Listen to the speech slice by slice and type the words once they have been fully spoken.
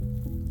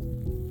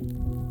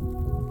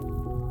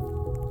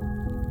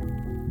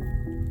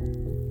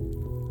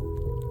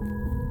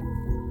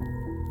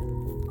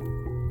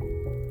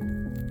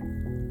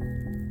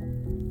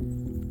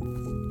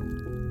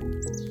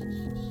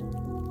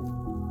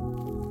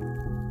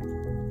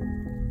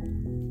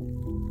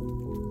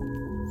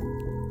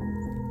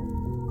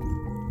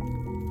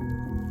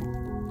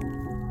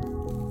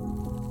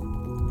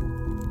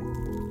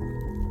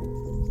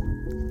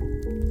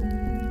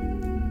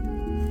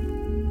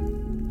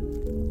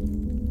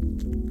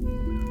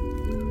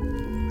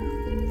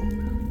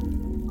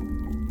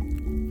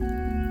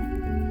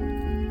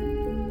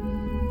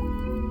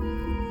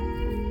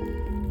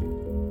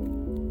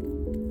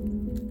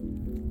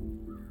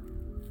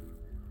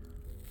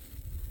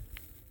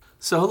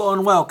So hello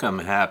and welcome.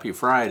 Happy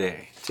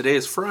Friday. Today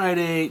is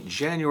Friday,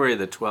 January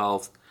the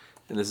 12th,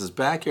 and this is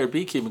Backyard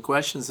Beekeeping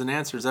Questions and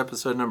Answers,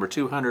 episode number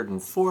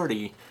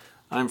 240.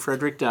 I'm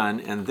Frederick Dunn,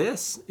 and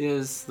this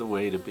is the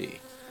way to be.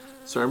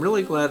 So I'm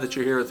really glad that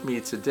you're here with me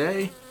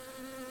today.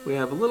 We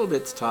have a little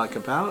bit to talk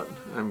about.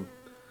 I'm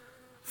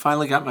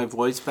finally got my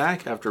voice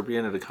back after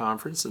being at a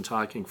conference and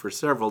talking for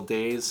several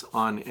days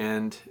on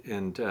end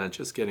and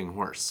just getting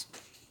hoarse,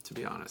 to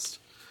be honest.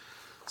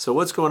 So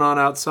what's going on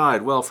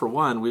outside? Well, for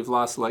one, we've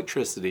lost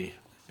electricity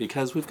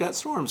because we've got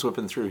storms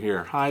whipping through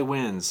here, high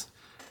winds,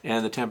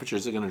 and the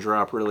temperatures are going to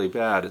drop really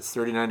bad. It's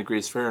 39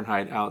 degrees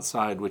Fahrenheit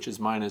outside, which is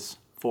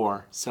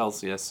 -4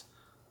 Celsius.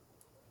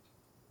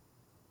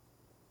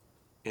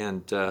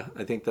 And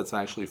I think that's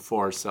actually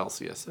 4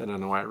 Celsius. I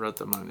don't know why I wrote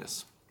the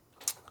minus.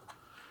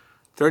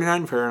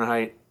 39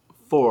 Fahrenheit,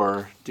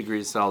 4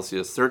 degrees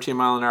Celsius,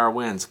 13-mile-an-hour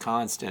winds,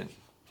 constant.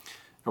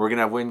 And we're going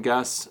to have wind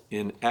gusts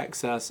in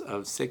excess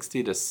of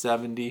 60 to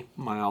 70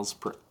 miles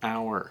per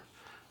hour.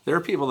 There are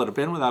people that have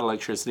been without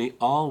electricity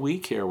all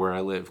week here where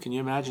I live. Can you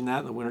imagine that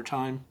in the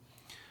wintertime?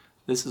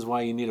 This is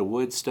why you need a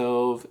wood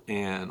stove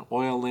and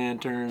oil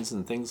lanterns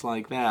and things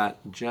like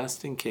that,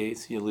 just in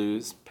case you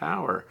lose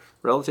power.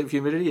 Relative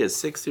humidity is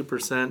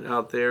 60%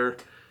 out there,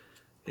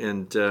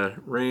 and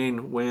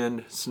rain,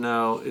 wind,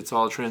 snow, it's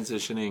all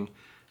transitioning.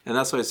 And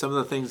that's why some of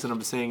the things that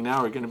I'm saying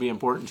now are going to be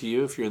important to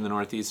you if you're in the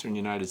northeastern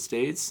United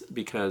States,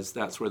 because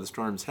that's where the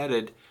storm's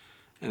headed,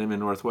 and I'm in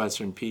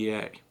northwestern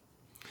PA.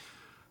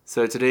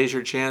 So today's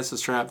your chance to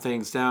strap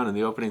things down. In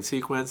the opening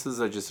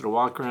sequences, I just did a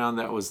walk around.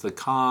 That was the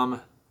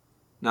calm,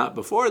 not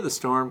before the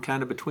storm,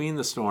 kind of between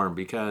the storm,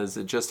 because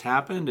it just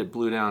happened. It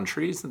blew down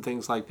trees and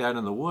things like that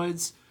in the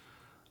woods.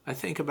 I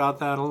think about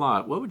that a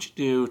lot. What would you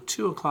do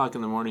 2 o'clock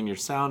in the morning, you're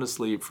sound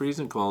asleep,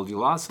 freezing cold, you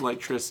lost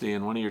electricity,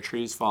 and one of your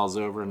trees falls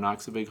over and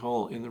knocks a big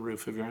hole in the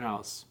roof of your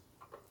house?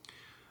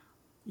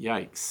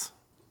 Yikes.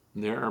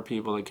 There are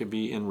people that could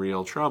be in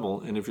real trouble.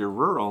 And if you're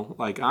rural,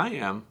 like I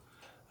am,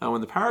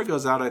 when the power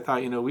goes out, I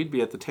thought, we'd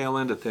be at the tail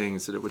end of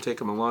things, that it would take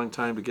them a long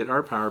time to get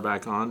our power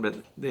back on,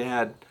 but they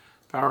had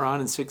power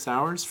on in 6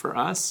 hours for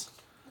us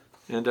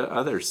and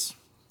others,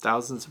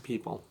 thousands of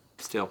people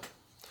still.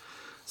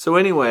 So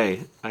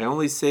anyway, I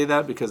only say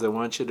that because I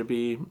want you to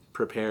be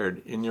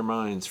prepared in your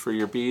minds for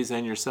your bees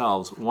and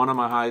yourselves. One of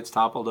my hives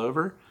toppled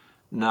over,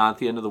 not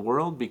the end of the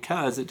world,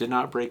 because it did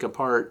not break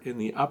apart in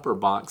the upper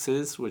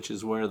boxes, which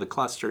is where the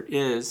cluster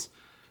is,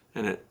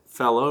 and it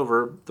fell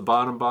over. The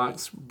bottom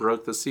box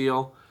broke the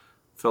seal,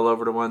 fell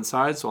over to one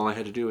side, so all I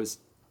had to do was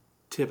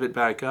tip it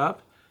back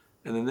up,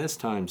 and then this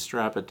time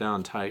strap it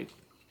down tight.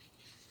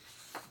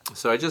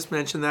 So I just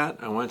mentioned that.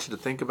 I want you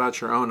to think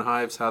about your own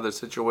hives, how they're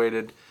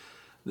situated.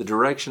 The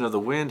direction of the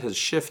wind has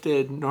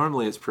shifted.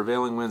 Normally it's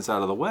prevailing winds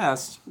out of the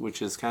west,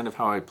 which is kind of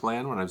how I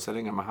plan when I'm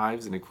setting up my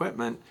hives and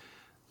equipment,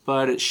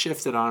 but it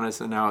shifted on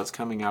us and now it's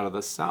coming out of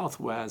the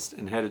southwest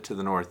and headed to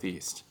the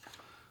northeast.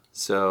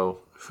 So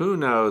who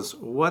knows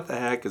what the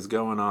heck is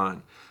going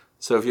on.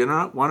 So if you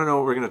want to know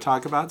what we're going to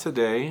talk about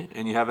today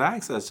and you have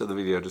access to the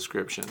video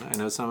description, I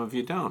know some of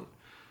you don't,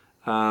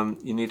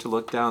 you need to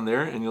look down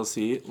there and you'll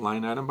see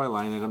line item by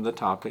line item the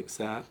topics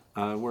that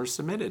were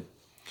submitted.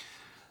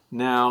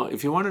 Now,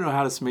 if you want to know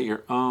how to submit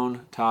your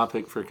own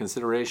topic for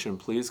consideration,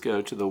 please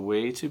go to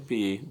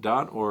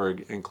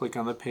thewaytobe.org and click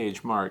on the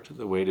page marked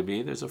The Way to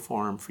Be. There's a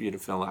form for you to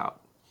fill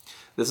out.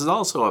 This is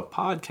also a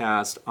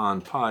podcast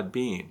on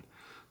Podbean.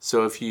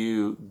 So if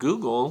you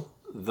Google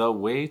The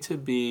Way to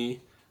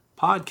Be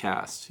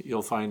podcast,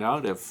 you'll find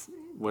out if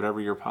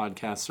whatever your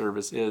podcast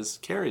service is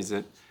carries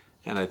it.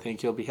 And I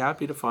think you'll be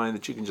happy to find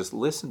that you can just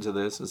listen to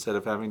this instead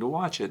of having to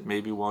watch it,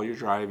 maybe while you're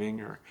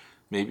driving or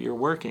maybe you're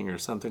working or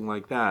something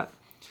like that.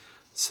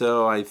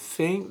 So I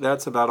think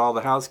that's about all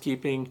the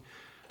housekeeping.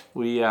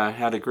 We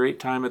had a great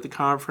time at the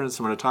conference.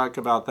 I'm going to talk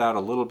about that a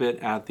little bit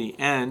at the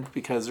end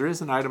because there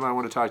is an item I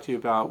want to talk to you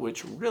about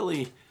which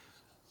really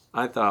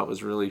I thought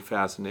was really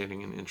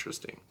fascinating and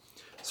interesting.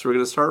 So we're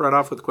going to start right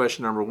off with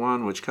question number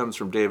 1, which comes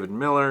from David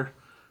Miller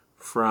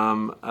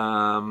from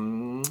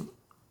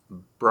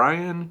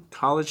Bryan,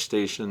 College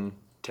Station,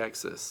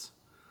 Texas.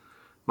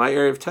 My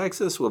area of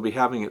Texas will be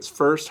having its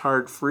first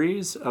hard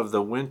freeze of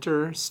the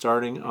winter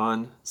starting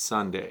on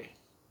Sunday.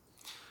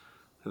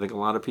 I think a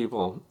lot of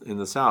people in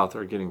the south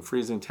are getting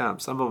freezing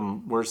temps, some of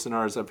them worse than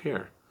ours up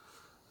here.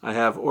 I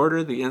have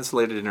ordered the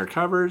insulated inner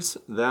covers.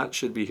 That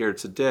should be here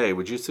today.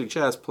 Would you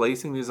suggest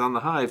placing these on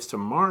the hives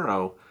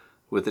tomorrow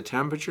with the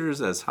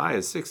temperatures as high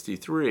as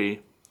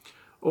 63,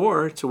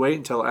 or to wait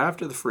until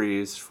after the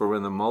freeze for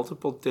when the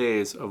multiple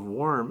days of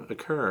warm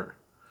occur?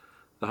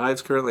 The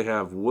hives currently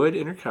have wood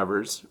inner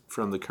covers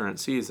from the current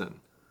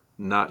season.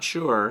 Not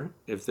sure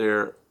if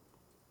the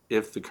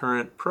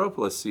current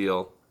propolis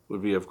seal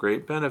would be of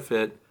great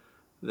benefit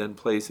than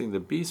placing the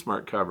Bee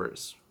Smart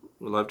covers.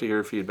 We'd love to hear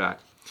your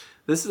feedback.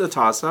 This is a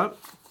toss-up,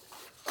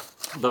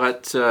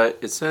 but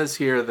it says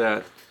here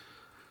that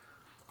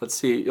Let's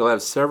see, you'll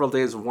have several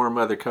days of warm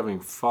weather coming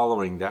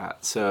following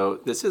that. So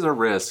this is a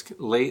risk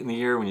late in the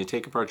year when you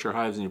take apart your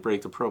hives and you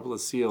break the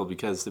propolis seal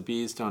because the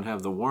bees don't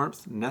have the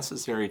warmth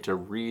necessary to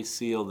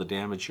reseal the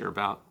damage you're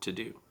about to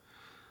do.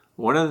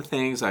 One of the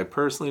things I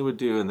personally would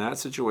do in that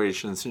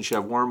situation, since you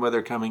have warm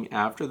weather coming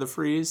after the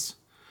freeze,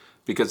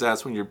 because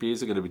that's when your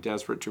bees are going to be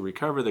desperate to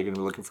recover, they're going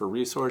to be looking for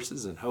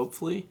resources, and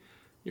hopefully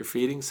you're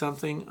feeding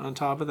something on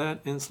top of that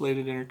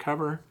insulated inner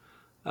cover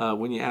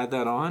when you add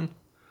that on.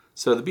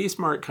 So the Bee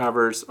Smart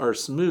covers are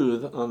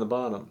smooth on the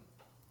bottom.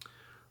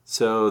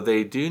 So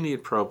they do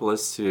need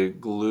propolis to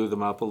glue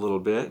them up a little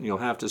bit, and you'll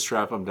have to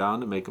strap them down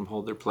to make them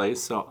hold their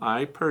place. So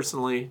I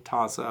personally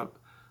toss up,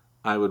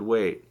 I would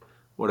wait.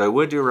 What I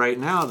would do right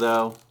now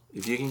though,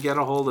 if you can get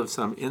a hold of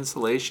some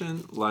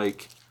insulation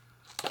like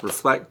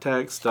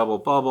Reflectex, double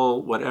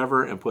bubble,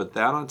 whatever, and put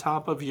that on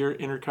top of your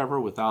inner cover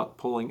without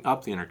pulling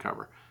up the inner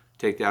cover.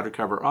 Take the outer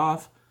cover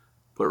off,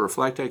 put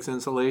Reflectex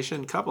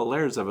insulation, a couple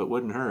layers of it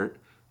wouldn't hurt.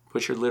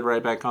 Put your lid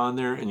right back on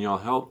there and you'll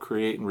help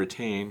create and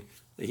retain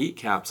the heat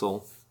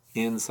capsule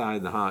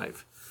inside the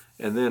hive.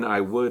 And then I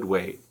would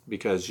wait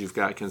because you've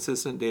got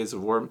consistent days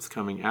of warmth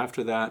coming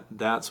after that.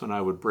 That's when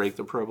I would break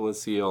the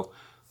propolis seal,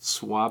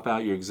 swap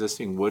out your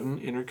existing wooden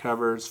inner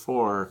covers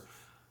for,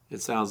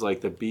 it sounds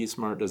like, the Bee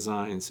Smart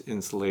Designs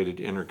insulated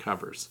inner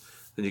covers.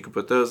 Then you can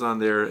put those on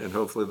there and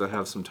hopefully they'll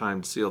have some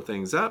time to seal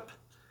things up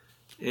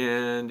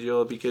and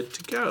you'll be good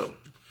to go.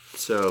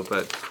 So,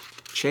 but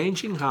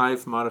changing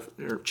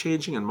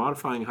and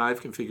modifying hive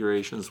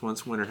configurations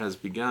once winter has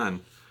begun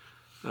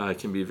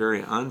can be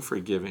very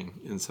unforgiving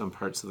in some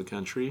parts of the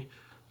country,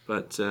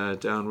 but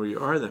down where you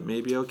are, that may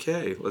be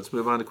okay. Let's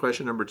move on to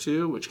question number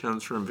 2, which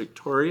comes from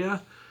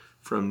Victoria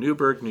from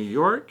Newburgh, New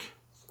York.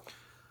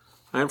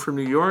 I'm from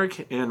New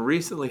York and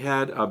recently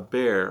had a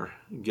bear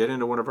get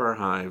into one of our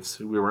hives.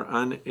 We were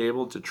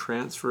unable to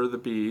transfer the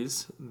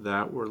bees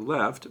that were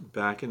left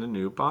back into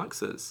new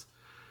boxes.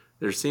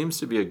 There seems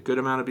to be a good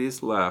amount of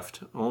bees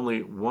left,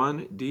 only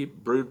one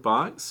deep brood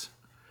box.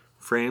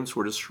 Frames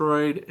were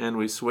destroyed and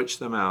we switched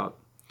them out.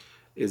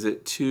 Is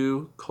it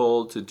too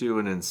cold to do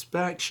an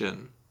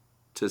inspection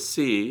to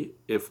see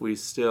if we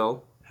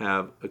still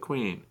have a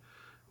queen?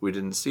 We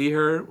didn't see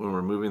her when we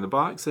were moving the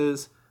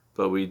boxes,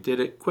 but we did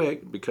it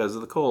quick because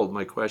of the cold.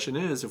 My question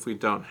is, if we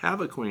don't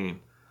have a queen,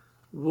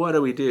 what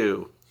do we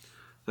do?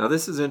 Now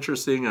this is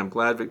interesting. I'm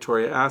glad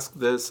Victoria asked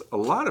this. A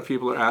lot of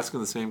people are asking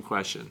the same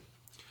question.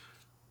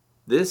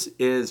 This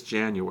is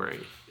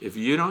January. If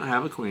you don't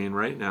have a queen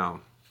right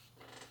now,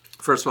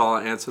 first of all,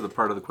 I'll answer the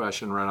part of the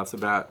question right off the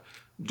bat.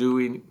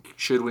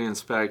 Should we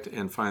inspect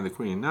and find the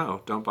queen?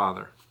 No, don't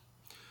bother.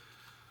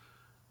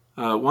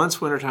 Once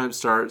wintertime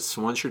starts,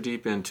 once you're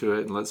deep into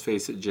it, and let's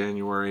face it,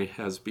 January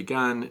has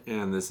begun,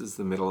 and this is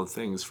the middle of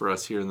things for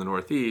us here in the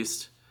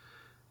Northeast,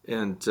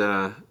 and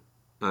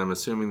I'm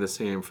assuming the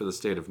same for the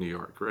state of New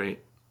York, right?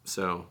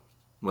 So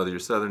whether you're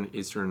southern,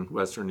 eastern,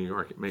 western New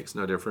York, it makes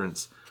no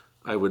difference.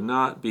 I would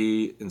not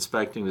be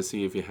inspecting to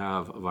see if you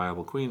have a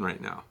viable queen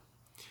right now.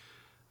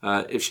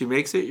 If she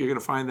makes it, you're going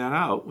to find that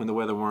out when the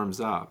weather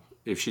warms up.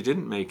 If she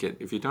didn't make it,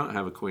 if you don't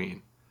have a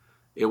queen,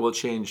 it will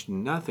change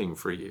nothing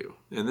for you.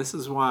 And this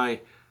is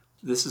why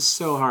this is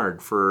so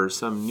hard for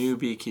some new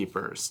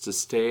beekeepers to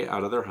stay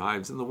out of their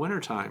hives in the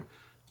wintertime.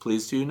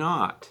 Please do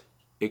not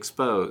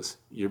expose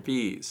your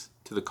bees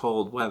to the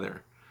cold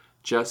weather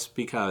just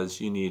because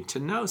you need to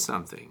know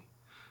something.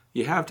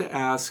 You have to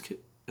ask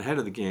ahead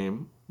of the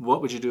game,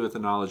 what would you do with the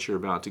knowledge you're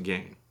about to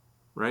gain,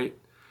 right?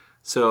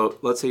 So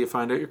let's say you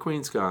find out your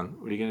queen's gone.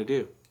 What are you going to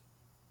do?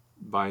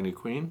 Buy a new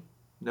queen?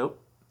 Nope.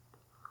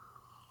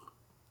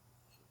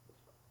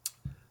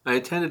 I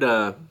attended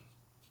a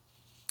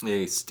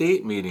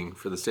state meeting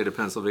for the state of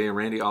Pennsylvania.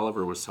 Randy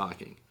Oliver was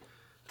talking,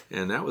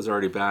 and that was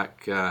already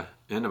back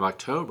end of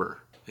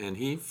October. And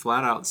he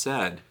flat out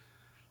said,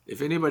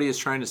 if anybody is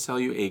trying to sell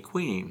you a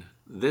queen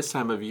this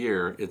time of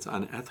year, it's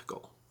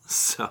unethical.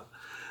 So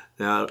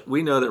now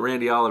we know that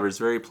Randy Oliver is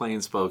very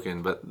plain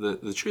spoken, but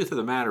the truth of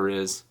the matter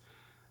is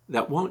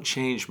that won't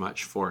change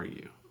much for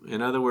you.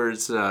 In other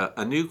words,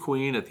 a new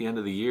queen at the end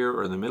of the year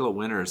or in the middle of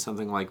winter or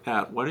something like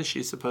that, what is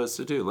she supposed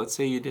to do? Let's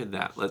say you did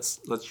that.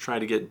 Let's try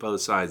to get both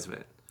sides of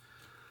it.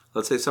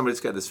 Let's say somebody's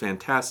got this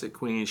fantastic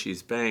queen,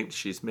 she's banked,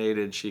 she's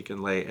mated, she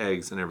can lay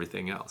eggs and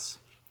everything else.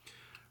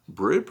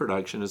 Brood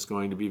production is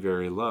going to be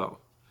very low.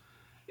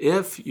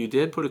 If you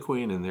did put a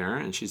queen in there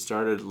and she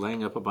started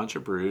laying up a bunch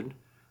of brood,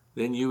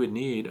 then you would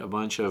need a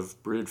bunch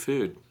of brood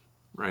food,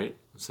 right?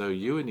 So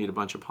you would need a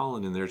bunch of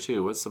pollen in there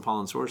too. What's the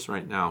pollen source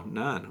right now?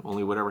 None.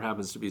 Only whatever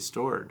happens to be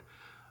stored.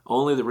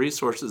 Only the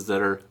resources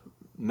that are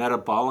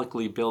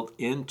metabolically built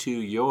into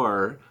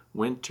your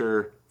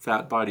winter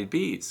fat-bodied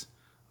bees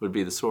would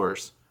be the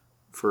source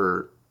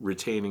for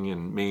retaining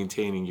and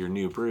maintaining your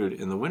new brood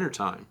in the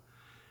wintertime.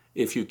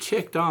 If you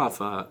kicked off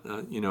a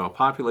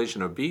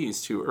population of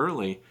bees too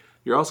early,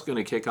 you're also going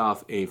to kick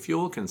off a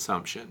fuel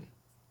consumption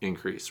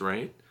increase,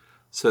 right?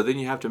 So then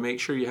you have to make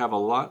sure you have a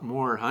lot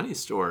more honey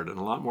stored and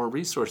a lot more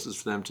resources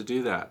for them to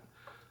do that.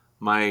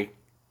 My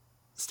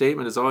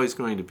statement is always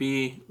going to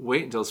be,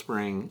 wait until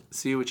spring,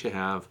 see what you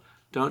have,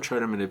 Don't try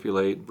to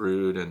manipulate,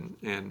 brood,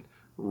 and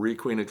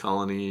requeen a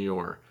colony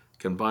or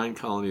combine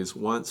colonies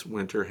once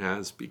winter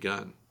has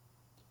begun.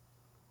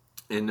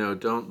 And no,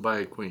 don't buy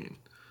a queen.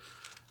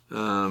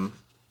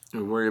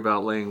 Worry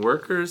about laying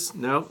workers?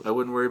 No, I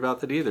wouldn't worry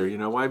about that either. You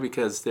know why?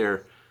 Because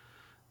they're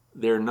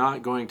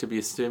not going to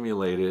be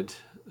stimulated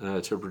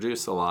to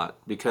produce a lot,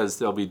 because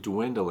they'll be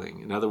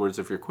dwindling. In other words,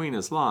 if your queen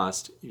is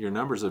lost, your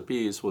numbers of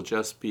bees will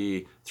just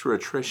be through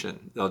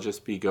attrition. They'll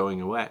just be going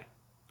away.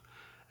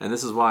 And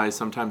this is why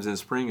sometimes in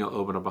spring you'll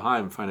open up a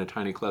hive and find a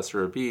tiny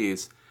cluster of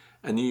bees,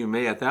 and you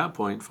may at that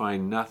point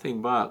find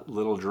nothing but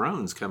little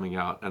drones coming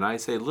out. And I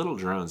say little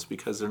drones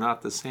because they're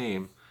not the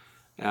same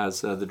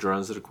as the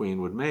drones that a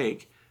queen would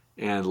make.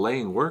 And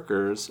laying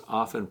workers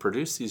often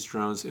produce these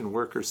drones in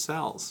worker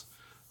cells.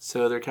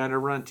 So they're kind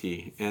of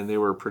runty, and they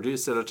were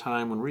produced at a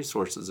time when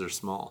resources are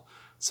small.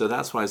 So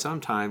that's why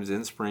sometimes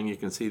in spring you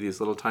can see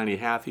these little tiny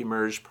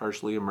half-emerged,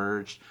 partially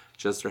emerged,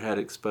 just their head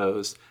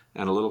exposed,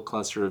 and a little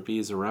cluster of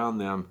bees around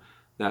them.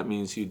 That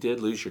means you did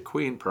lose your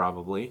queen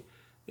probably,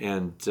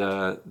 and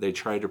they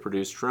tried to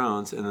produce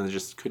drones, and then they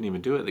just couldn't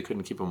even do it. They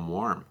couldn't keep them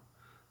warm.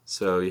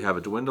 So you have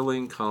a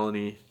dwindling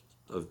colony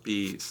of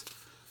bees.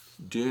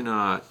 Do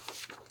not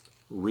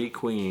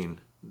requeen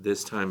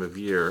this time of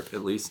year,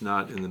 at least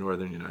not in the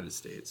northern United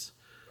States.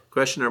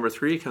 Question number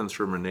 3 comes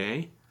from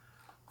Renee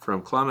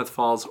from Klamath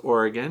Falls,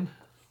 Oregon.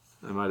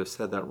 I might have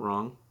said that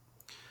wrong.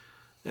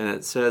 And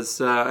it says,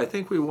 I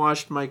think we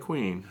washed my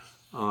queen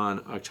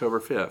on October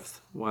 5th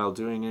while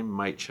doing a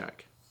mite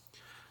check.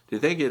 Do you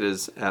think it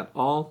is at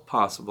all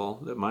possible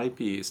that my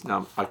bees,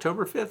 now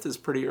October 5th is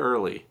pretty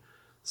early,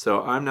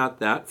 so I'm not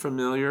that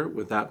familiar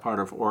with that part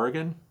of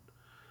Oregon,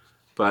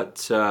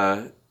 but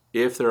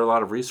if there are a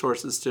lot of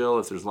resources still,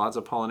 if there's lots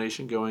of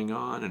pollination going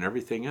on and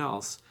everything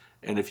else,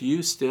 and if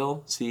you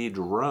still see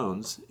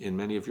drones in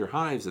many of your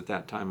hives at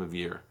that time of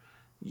year,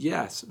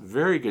 yes,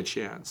 very good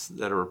chance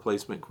that a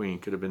replacement queen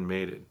could have been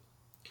mated.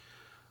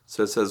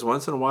 So it says,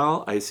 once in a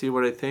while, I see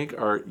what I think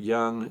are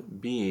young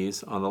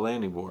bees on the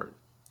landing board.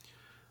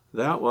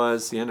 That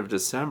was the end of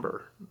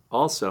December.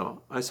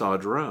 Also, I saw a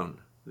drone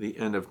the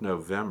end of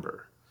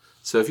November.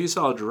 So if you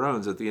saw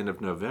drones at the end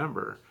of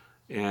November,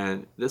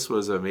 and this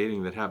was a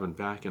mating that happened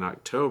back in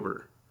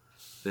October,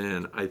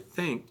 then I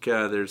think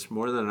there's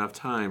more than enough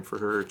time for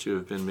her to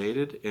have been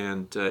mated.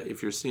 And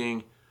if you're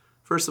seeing,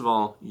 first of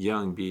all,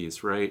 young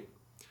bees, right?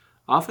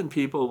 Often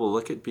people will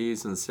look at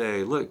bees and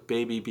say, look,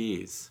 baby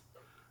bees.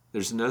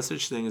 There's no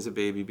such thing as a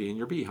baby bee in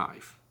your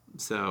beehive.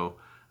 So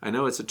I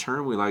know it's a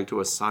term we like to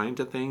assign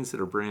to things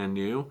that are brand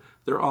new.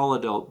 They're all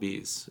adult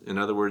bees. In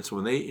other words,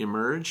 when they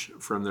emerge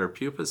from their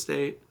pupa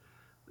state,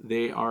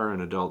 they are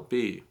an adult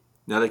bee.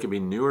 Now, they can be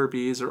newer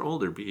bees or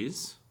older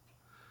bees,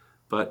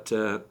 but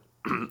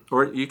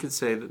or you could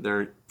say that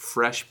they're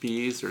fresh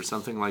bees or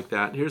something like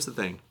that. Here's the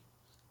thing.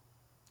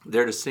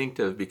 They're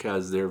distinctive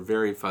because they're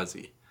very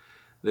fuzzy.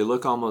 They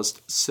look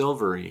almost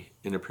silvery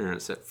in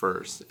appearance at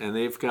first, and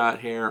they've got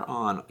hair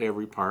on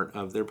every part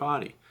of their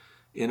body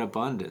in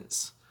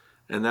abundance.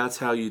 And that's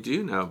how you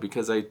do know,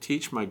 because I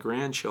teach my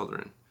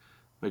grandchildren,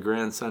 my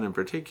grandson in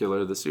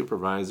particular, the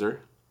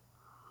supervisor,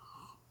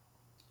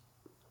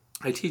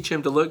 I teach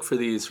him to look for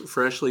these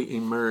freshly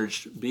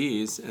emerged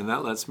bees, and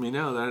that lets me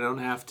know that I don't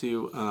have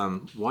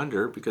to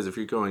wonder, because if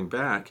you're going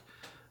back,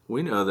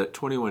 we know that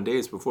 21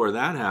 days before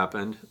that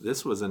happened,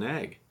 this was an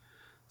egg.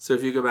 So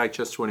if you go back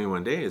just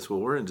 21 days, well,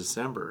 we're in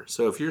December.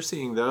 So if you're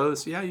seeing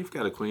those, yeah, you've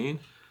got a queen,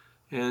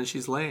 and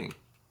she's laying.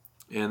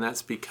 And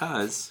that's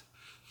because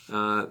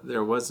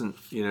there wasn't,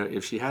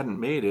 if she hadn't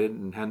mated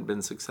and hadn't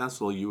been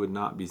successful, you would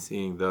not be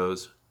seeing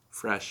those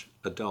fresh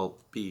adult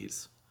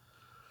bees.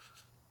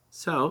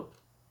 So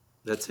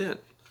that's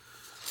it.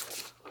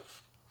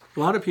 A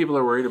lot of people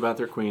are worried about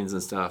their queens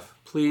and stuff.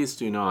 Please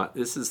do not.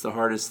 This is the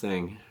hardest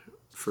thing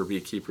for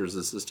beekeepers,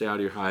 is to stay out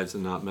of your hives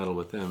and not meddle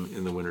with them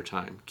in the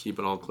wintertime. Keep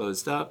it all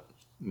closed up,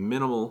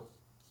 minimal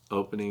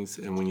openings,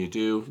 and when you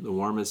do, the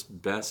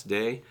warmest, best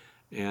day,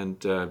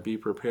 and be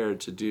prepared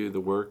to do the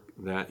work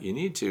that you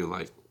need to,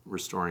 like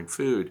restoring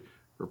food,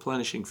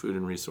 replenishing food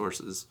and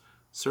resources,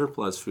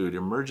 surplus food,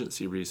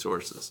 emergency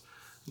resources.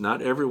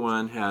 Not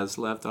everyone has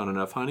left on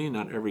enough honey.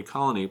 Not every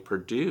colony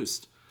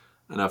produced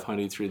enough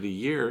honey through the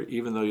year.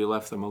 Even though you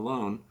left them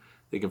alone,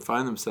 they can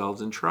find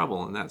themselves in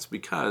trouble. And that's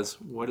because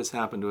what has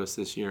happened to us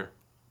this year?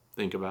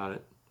 Think about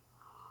it.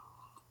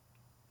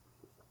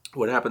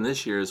 What happened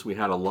this year is we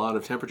had a lot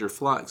of temperature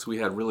flux. We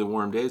had really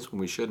warm days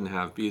when we shouldn't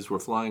have. Bees were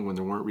flying when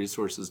there weren't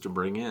resources to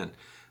bring in.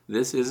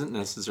 This isn't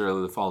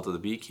necessarily the fault of the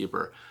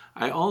beekeeper.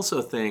 I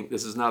also think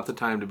this is not the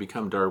time to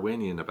become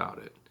Darwinian about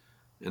it.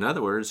 In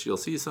other words, you'll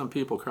see some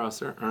people cross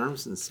their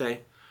arms and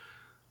say,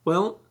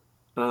 well,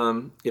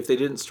 if they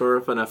didn't store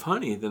up enough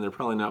honey, then they're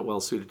probably not well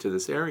suited to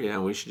this area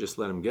and we should just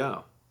let them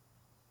go.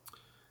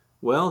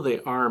 Well, they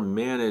are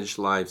managed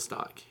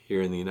livestock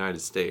here in the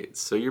United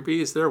States. So your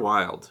bees, they're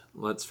wild.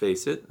 Let's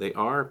face it, they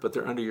are, but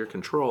they're under your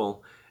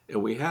control.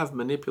 And we have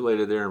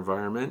manipulated their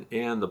environment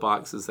and the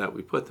boxes that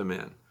we put them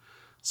in.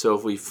 So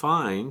if we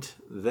find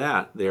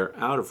that they're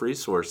out of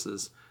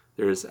resources,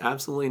 there is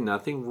absolutely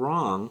nothing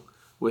wrong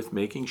with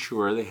making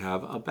sure they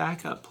have a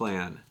backup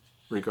plan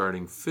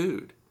regarding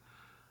food.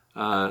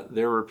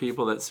 There were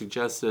people that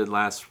suggested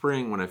last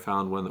spring when I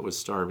found one that was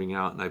starving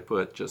out and I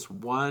put just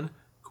 1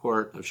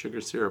 quart of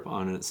sugar syrup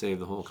on it, it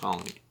saved the whole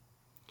colony.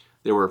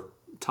 They were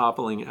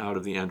toppling out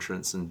of the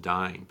entrance and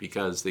dying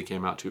because they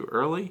came out too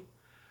early,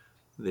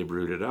 they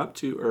brewed it up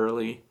too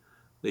early,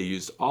 they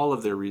used all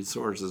of their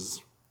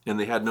resources, and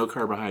they had no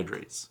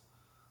carbohydrates.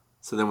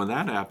 So then when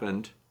that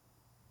happened,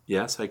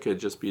 yes, I could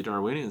just be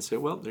Darwinian and say,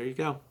 well, there you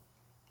go.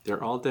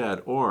 They're all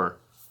dead. Or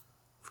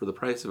for the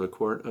price of a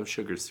quart of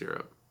sugar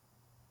syrup,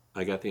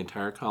 I got the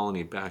entire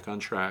colony back on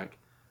track,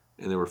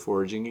 and they were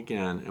foraging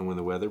again, and when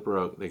the weather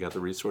broke, they got the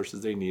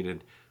resources they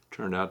needed,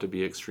 turned out to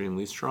be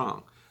extremely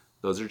strong.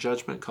 Those are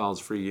judgment calls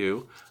for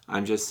you.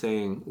 I'm just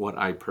saying what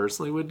I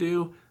personally would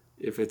do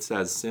if it's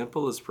as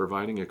simple as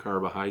providing a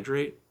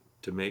carbohydrate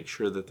to make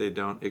sure that they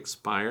don't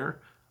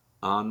expire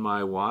on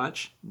my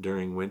watch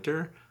during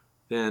winter,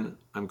 then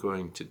I'm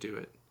going to do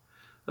it.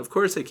 Of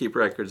course, I keep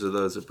records of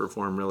those that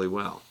perform really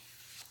well.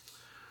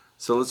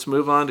 So let's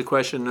move on to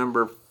question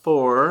number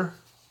 4.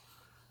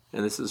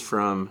 And this is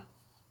from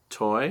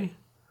Toy,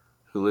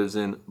 who lives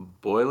in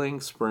Boiling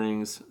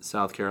Springs,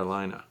 South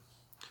Carolina.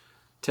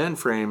 10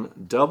 frame,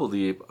 double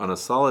deep on a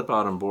solid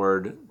bottom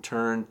board,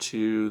 turned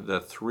to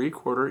the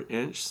 3/4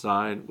 inch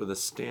side with a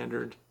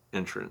standard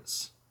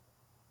entrance.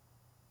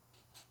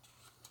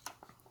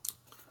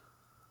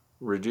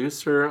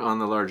 Reducer on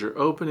the larger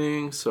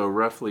opening, so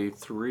roughly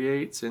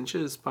 3/8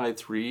 inches by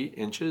 3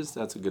 inches.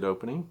 That's a good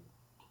opening.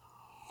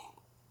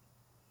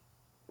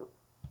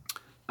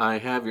 I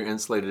have your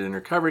insulated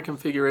inner cover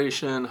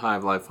configuration.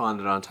 Hive Life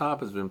Fondant on top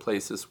has been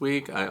placed this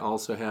week. I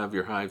also have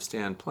your hive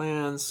stand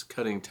plans,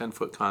 cutting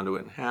 10-foot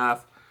conduit in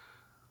half,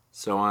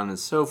 so on and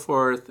so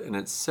forth. And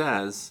it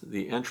says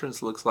the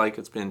entrance looks like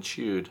it's been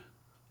chewed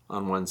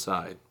on one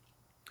side.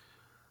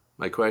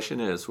 My question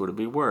is, would it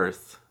be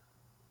worth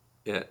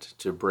it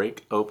to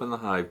break open the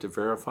hive to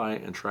verify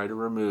and try to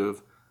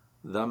remove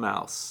the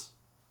mouse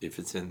if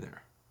it's in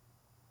there?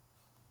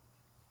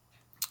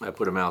 I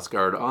put a mouse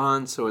guard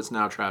on, so it's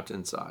now trapped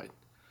inside.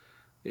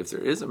 If there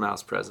is a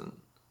mouse present,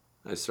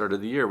 I started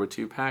the year with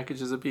 2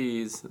 packages of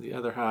bees. The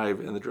other hive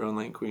and the drone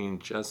lane queen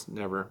just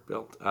never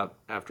built up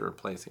after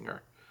replacing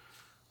her.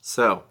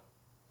 So,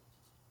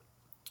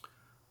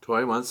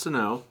 Toy wants to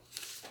know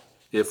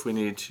if we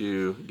need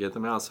to get the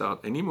mouse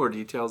out. I need more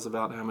details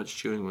about how much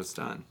chewing was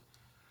done.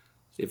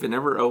 If it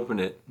never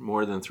opened it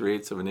more than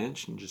 3/8 of an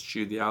inch and just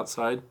chewed the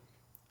outside,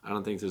 I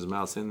don't think there's a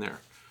mouse in there.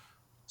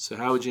 So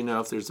how would you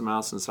know if there's a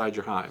mouse inside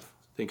your hive?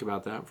 Think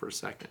about that for a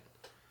second.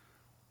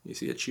 You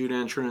see a chewed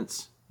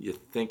entrance, you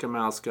think a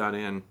mouse got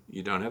in,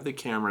 you don't have the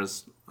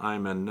cameras.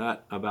 I'm a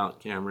nut about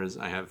cameras.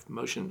 I have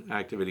motion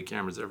activity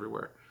cameras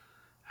everywhere.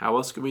 How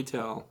else can we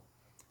tell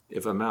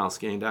if a mouse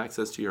gained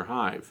access to your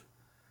hive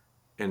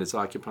and it's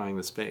occupying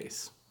the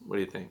space? What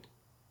do you think?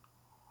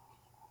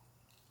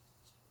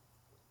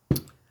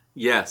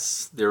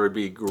 Yes, there would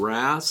be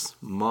grass,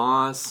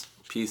 moss,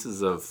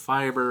 pieces of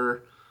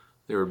fiber,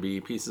 there would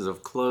be pieces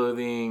of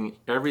clothing,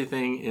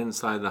 everything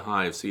inside the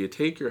hive. So you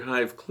take your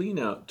hive clean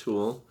out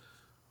tool,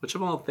 which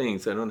of all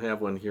things, I don't have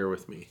one here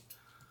with me.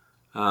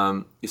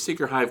 You stick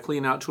your hive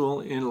clean out tool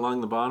in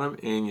along the bottom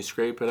and you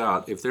scrape it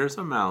out. If there's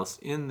a mouse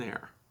in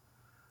there,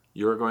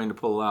 you're going to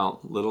pull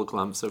out little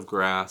clumps of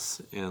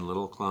grass and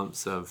little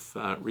clumps of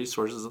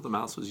resources that the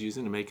mouse was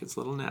using to make its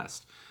little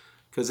nest.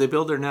 Because they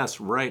build their nest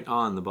right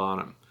on the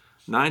bottom.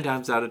 9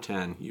 times out of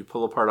 10, you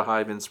pull apart a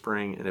hive in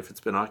spring, and if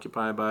it's been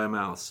occupied by a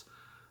mouse,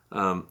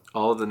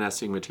 all of the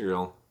nesting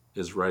material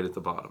is right at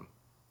the bottom.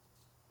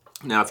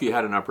 Now, if you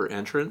had an upper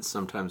entrance,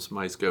 sometimes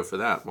mice go for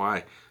that.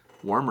 Why?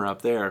 Warmer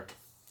up there.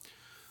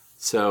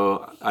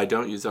 So I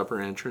don't use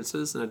upper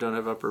entrances, and I don't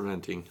have upper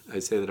venting. I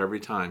say that every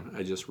time.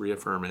 I just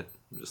reaffirm it.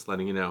 I'm just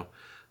letting you know.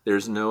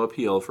 There's no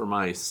appeal for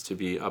mice to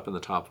be up in the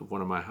top of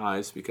one of my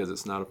hives because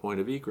it's not a point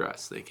of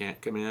egress. They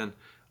can't come in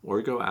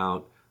or go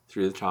out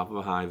through the top of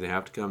a hive. They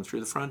have to come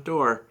through the front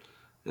door,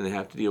 and they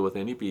have to deal with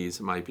any bees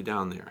that might be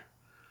down there.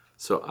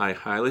 So I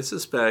highly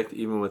suspect,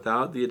 even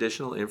without the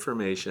additional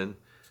information,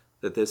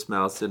 that this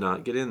mouse did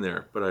not get in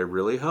there. But I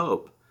really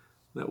hope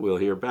that we'll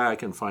hear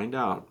back and find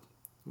out.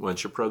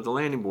 Once you probe the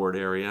landing board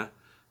area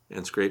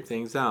and scrape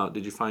things out,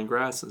 did you find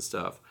grass and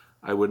stuff?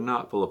 I would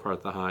not pull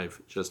apart the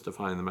hive just to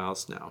find the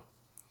mouse now.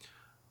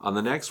 On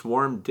the next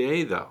warm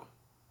day, though,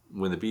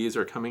 when the bees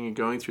are coming and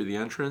going through the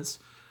entrance,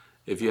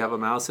 if you have a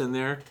mouse in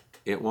there,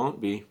 it won't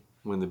be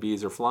when the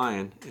bees are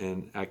flying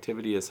and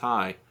activity is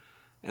high.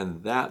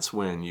 And that's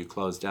when you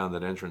close down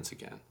that entrance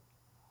again.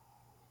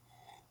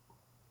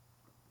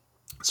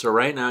 So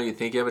right now you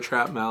think you have a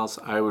trapped mouse,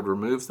 I would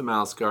remove the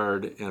mouse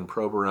guard and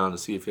probe around to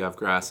see if you have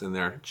grass in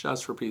there.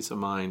 Just for peace of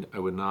mind, I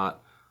would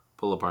not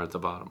pull apart the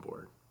bottom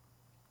board.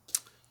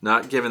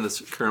 Not given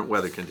the current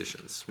weather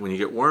conditions. When you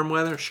get warm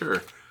weather,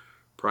 sure,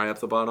 pry up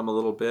the bottom a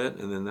little bit,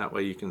 and then that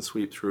way you can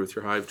sweep through with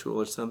your hive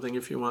tool or something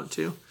if you want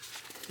to,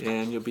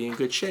 and you'll be in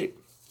good shape.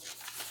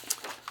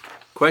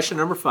 Question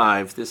number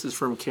 5, this is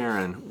from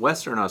Karen,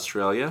 Western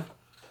Australia.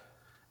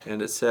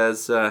 And it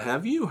says,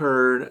 have you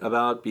heard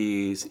about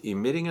bees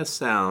emitting a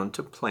sound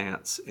to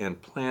plants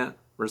and plant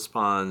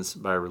responds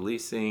by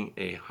releasing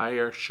a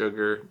higher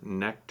sugar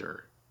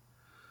nectar?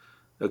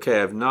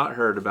 Okay, I've not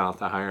heard about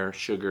the higher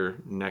sugar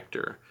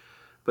nectar,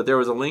 but there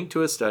was a link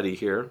to a study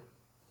here,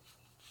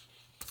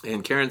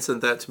 and Karen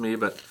sent that to me,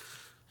 but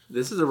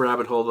this is a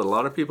rabbit hole that a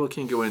lot of people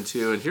can go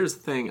into. And here's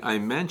the thing, I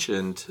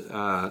mentioned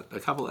a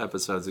couple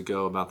episodes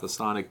ago about the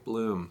sonic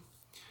bloom.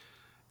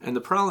 And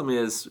the problem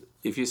is,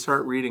 if you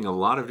start reading a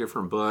lot of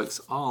different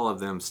books, all of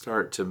them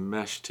start to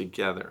mesh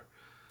together.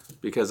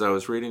 Because I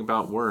was reading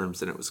about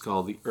worms, and it was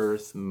called The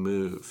Earth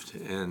Moved.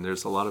 And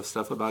there's a lot of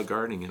stuff about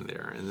gardening in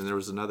there. And then there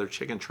was another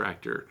chicken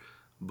tractor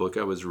book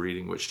I was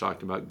reading, which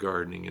talked about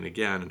gardening, and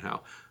again, and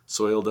how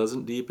soil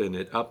doesn't deepen,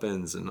 it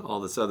upends, and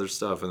all this other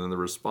stuff. And then the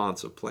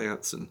response of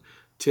plants, and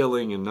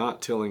tilling and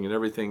not tilling, and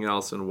everything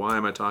else. And why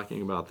am I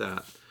talking about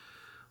that?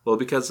 Well,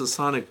 because the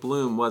sonic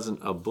bloom wasn't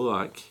a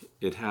book,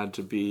 it had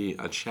to be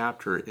a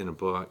chapter in a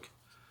book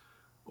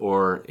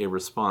or a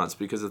response,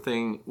 because the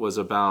thing was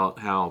about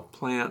how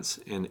plants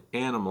and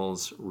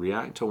animals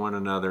react to one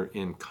another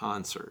in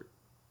concert.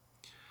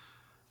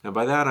 Now,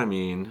 by that I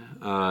mean,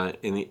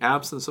 in the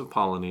absence of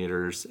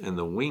pollinators and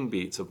the wing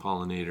beats of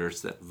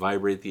pollinators that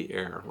vibrate the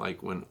air,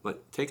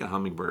 take a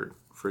hummingbird,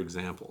 for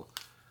example.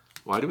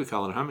 Why do we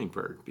call it a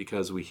hummingbird?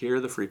 Because we hear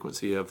the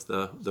frequency of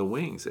the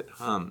wings. It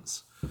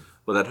hums.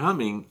 Well, that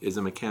humming is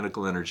a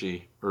mechanical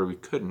energy, or we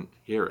couldn't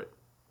hear it.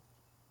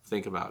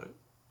 Think about it.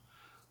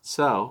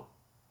 So,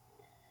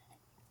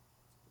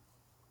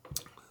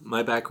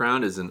 my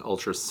background is in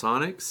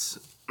ultrasonics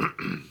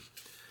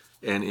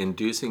and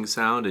inducing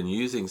sound and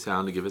using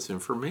sound to give us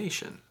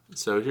information.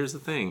 So here's the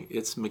thing,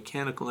 it's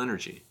mechanical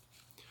energy.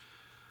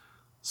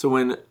 So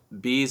when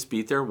bees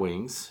beat their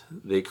wings,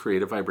 they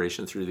create a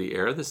vibration through the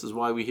air. This is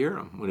why we hear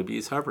them. When a bee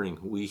is hovering,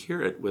 we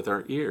hear it with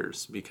our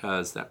ears,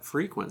 because that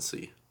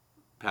frequency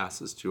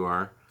passes to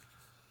our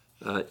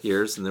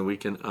ears, and then we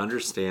can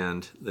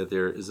understand that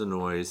there is a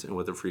noise and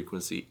what the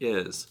frequency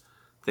is.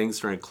 Things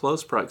that are in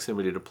close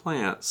proximity to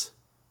plants,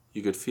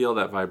 you could feel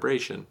that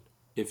vibration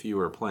if you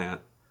were a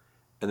plant.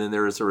 And then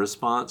there is a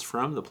response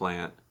from the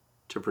plant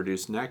to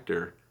produce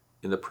nectar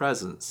in the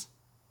presence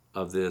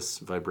of this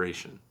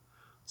vibration.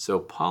 So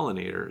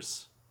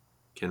pollinators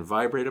can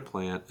vibrate a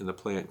plant, and the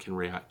plant can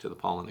react to the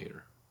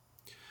pollinator.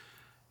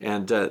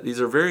 And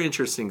these are very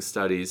interesting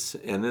studies,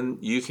 and then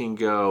you can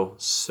go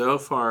so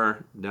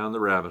far down the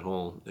rabbit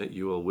hole that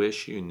you will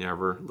wish you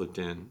never looked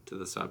into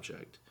the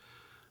subject,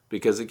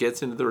 because it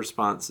gets into the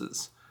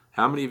responses.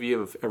 How many of you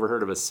have ever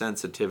heard of a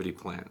sensitivity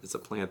plant? It's a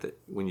plant that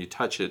when you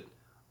touch it,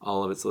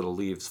 all of its little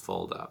leaves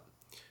fold up.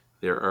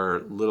 There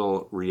are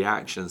little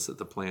reactions that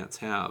the plants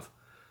have.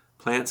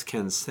 Plants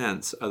can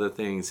sense other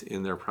things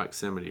in their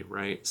proximity,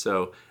 right?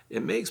 So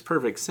it makes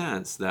perfect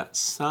sense that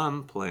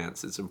some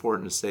plants, it's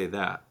important to say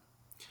that,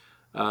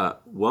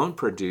 won't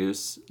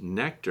produce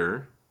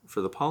nectar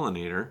for the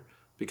pollinator,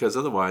 because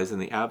otherwise, in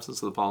the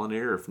absence of the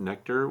pollinator, if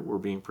nectar were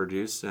being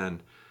produced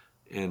and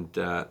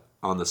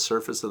on the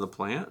surface of the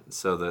plant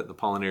so that the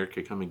pollinator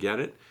could come and get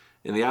it,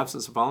 in the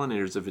absence of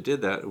pollinators, if it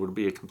did that, it would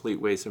be a complete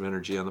waste of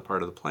energy on the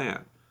part of the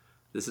plant.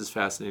 This is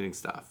fascinating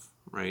stuff,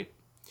 right?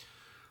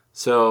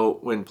 So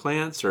when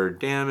plants are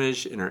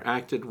damaged,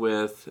 interacted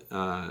with,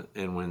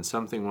 and when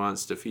something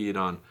wants to feed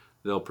on,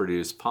 they'll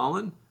produce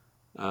pollen,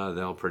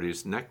 they'll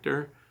produce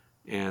nectar,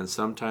 and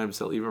sometimes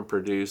they'll even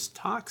produce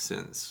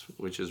toxins,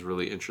 which is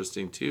really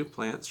interesting too.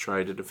 Plants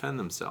try to defend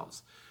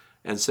themselves.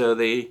 And so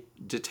they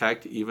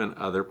detect even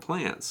other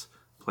plants.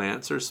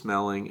 Plants are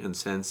smelling and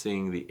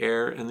sensing the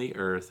air and the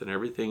earth and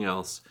everything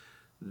else.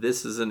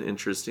 This is an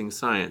interesting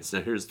science.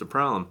 Now here's the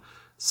problem.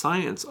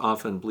 Science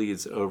often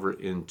bleeds over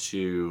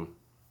into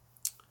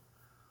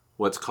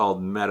what's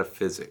called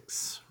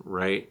metaphysics,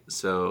 right?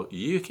 So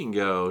you can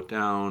go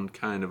down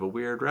kind of a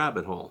weird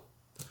rabbit hole.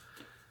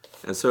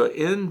 And so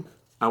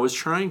I was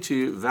trying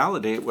to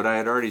validate what I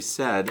had already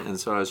said, and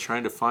so I was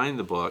trying to find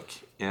the book.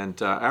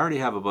 And I already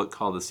have a book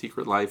called The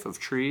Secret Life of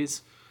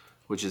Trees,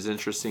 which is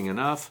interesting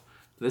enough.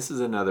 This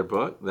is another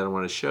book that I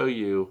want to show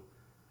you,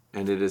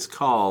 and it is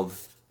called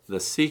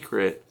The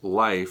Secret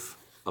Life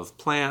of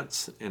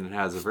Plants, and it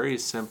has a very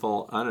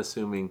simple,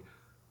 unassuming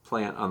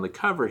plant on the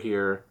cover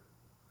here.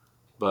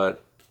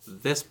 But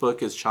this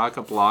book is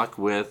chock-a-block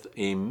with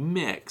a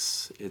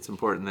mix, it's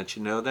important that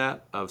you know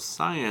that, of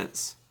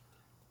science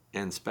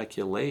and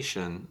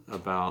speculation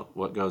about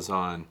what goes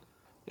on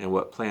and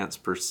what plants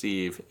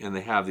perceive. And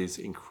they have these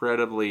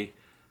incredibly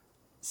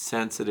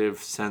sensitive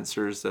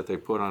sensors that they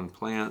put on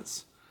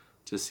plants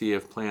to see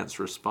if plants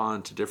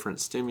respond to different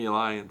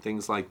stimuli and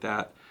things like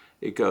that.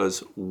 It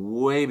goes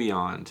way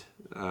beyond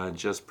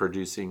just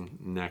producing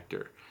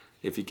nectar.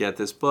 If you get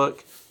this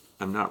book,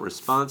 I'm not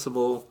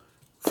responsible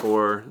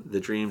for the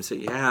dreams that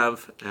you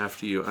have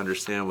after you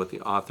understand what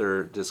the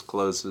author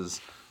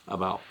discloses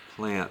about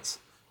plants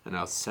and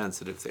how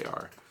sensitive they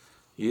are.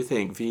 You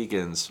think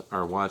vegans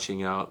are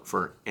watching out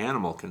for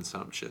animal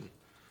consumption.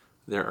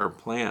 There are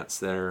plants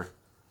that are,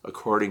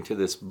 according to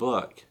this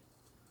book,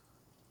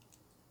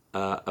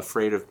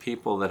 afraid of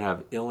people that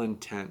have ill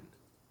intent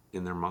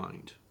in their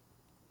mind.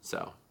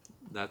 So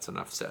that's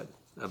enough said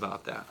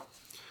about that.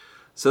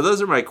 So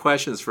those are my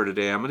questions for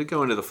today. I'm going to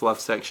go into the fluff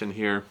section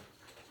here.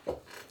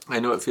 I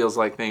know it feels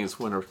like things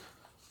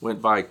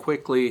went by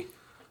quickly,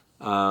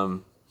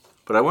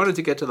 but I wanted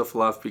to get to the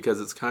fluff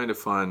because it's kind of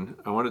fun.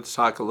 I wanted to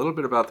talk a little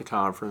bit about the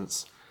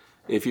conference.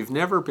 If you've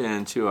never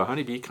been to a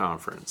honeybee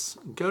conference,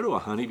 go to a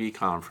honeybee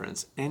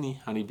conference. Any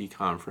honeybee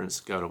conference,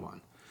 go to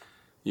one.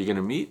 You're going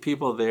to meet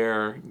people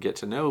there, get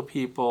to know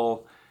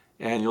people,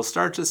 and you'll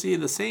start to see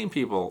the same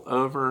people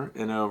over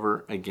and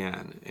over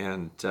again.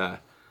 And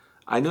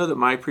I know that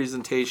my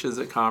presentations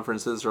at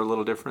conferences are a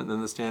little different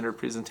than the standard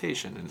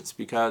presentation, and it's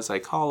because I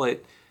call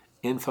it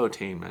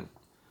infotainment.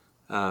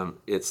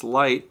 It's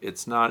light,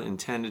 it's not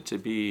intended to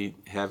be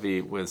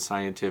heavy with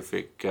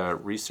scientific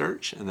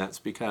research, and that's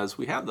because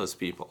we have those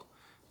people.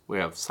 We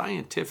have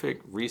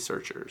scientific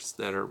researchers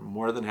that are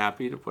more than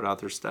happy to put out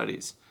their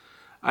studies.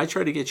 I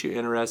try to get you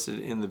interested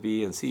in the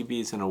bee and see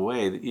bees in a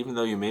way that even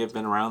though you may have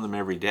been around them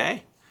every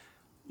day,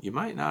 you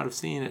might not have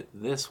seen it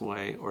this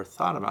way or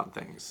thought about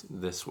things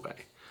this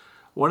way.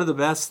 One of the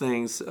best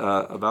things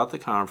about the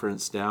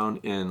conference down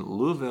in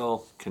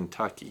Louisville,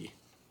 Kentucky,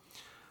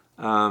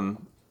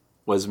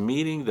 was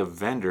meeting the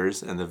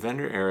vendors, and the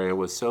vendor area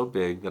was so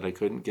big that I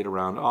couldn't get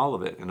around all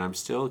of it. And I'm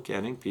still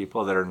getting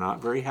people that are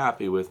not very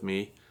happy with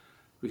me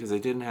because I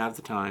didn't have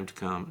the time to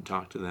come and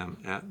talk to them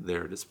at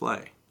their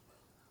display.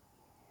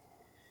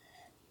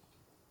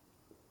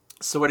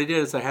 So what I did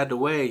is I had to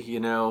weigh,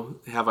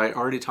 have I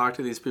already talked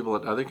to these people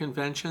at other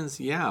conventions?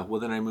 Yeah, well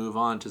then I move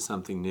on to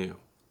something new.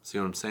 See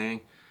what I'm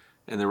saying?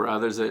 And there were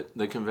others at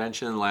the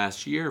convention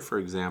last year, for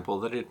example,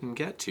 that I didn't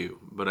get to.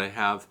 But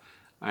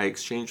I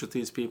exchange with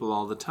these people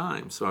all the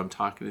time, so I'm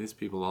talking to these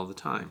people all the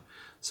time.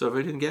 So if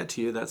I didn't get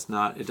to you,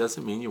 it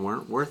doesn't mean you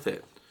weren't worth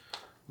it.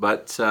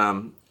 But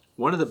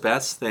one of the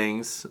best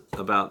things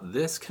about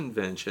this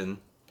convention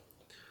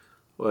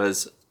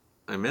was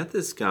I met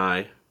this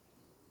guy,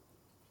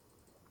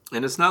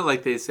 and it's not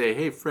like they say,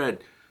 hey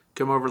Fred,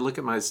 come over, look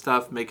at my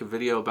stuff, make a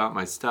video about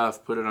my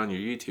stuff, put it on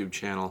your YouTube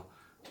channel.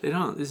 They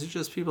don't. These are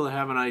just people that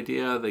have an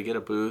idea, they get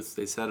a booth,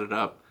 they set it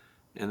up,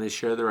 and they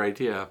share their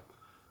idea.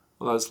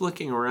 Well, I was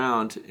looking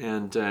around,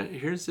 and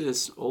here's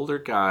this older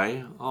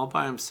guy all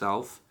by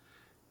himself,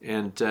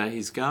 and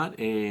he's got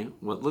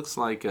what looks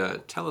like a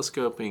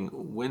telescoping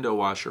window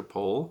washer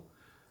pole,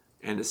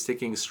 and it's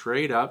sticking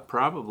straight up.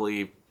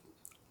 Probably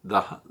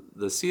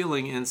the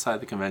ceiling inside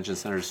the convention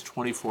center is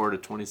 24 to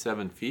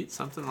 27 feet,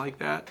 something like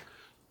that.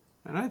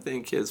 And I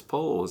think his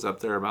pole was up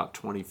there about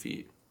 20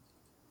 feet.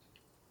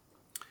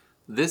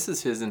 This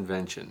is his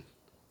invention.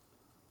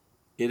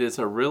 It is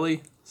a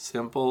really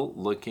simple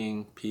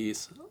looking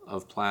piece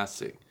of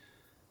plastic.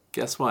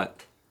 Guess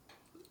what?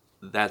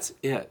 That's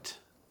it.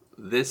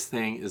 This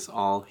thing is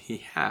all he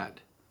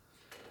had.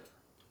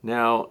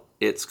 Now,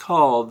 it's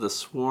called the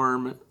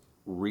Swarm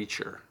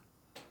Reacher.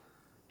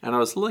 And I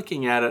was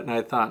looking at it and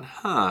I thought,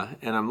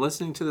 and I'm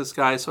listening to this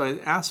guy, so I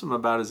asked him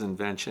about his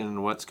invention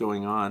and what's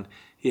going on.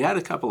 He had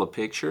a couple of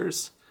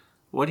pictures.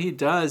 What he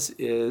does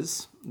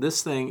is,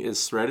 this thing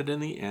is threaded in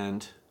the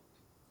end,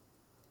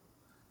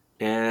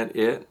 and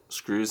it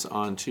screws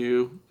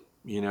onto,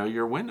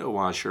 your window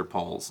washer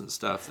poles and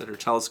stuff that are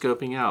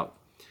telescoping out.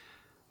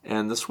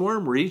 And the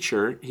Swarm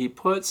Reacher, he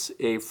puts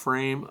a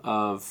frame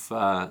of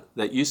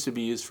that used to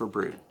be used for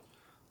brood.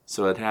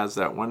 So it has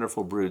that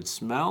wonderful brood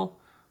smell.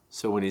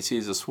 So when he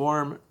sees a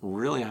swarm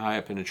really high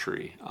up in a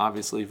tree,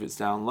 obviously if it's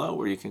down low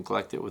where you can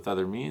collect it with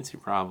other means, he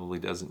probably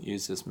doesn't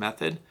use this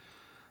method.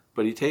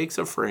 But he takes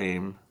a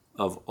frame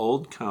of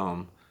old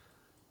comb,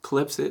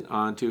 clips it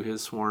onto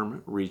his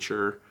Swarm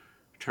Reacher,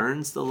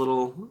 turns the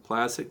little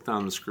plastic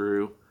thumb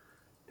screw,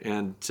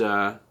 and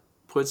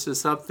puts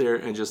this up there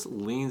and just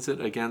leans it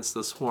against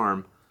the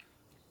swarm.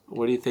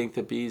 What do you think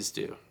the bees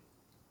do?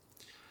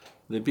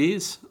 The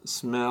bees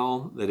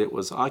smell that it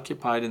was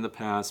occupied in the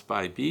past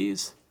by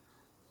bees,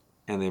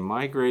 and they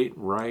migrate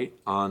right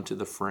onto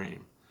the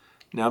frame.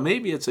 Now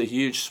maybe it's a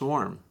huge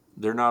swarm.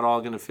 They're not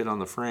all going to fit on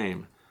the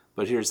frame,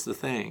 but here's the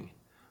thing.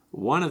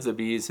 One of the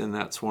bees in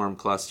that swarm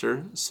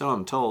cluster, so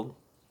I'm told,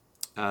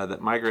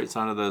 that migrates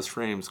onto those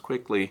frames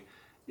quickly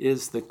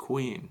is the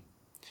queen.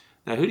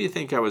 Now who do you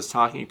think I was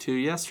talking to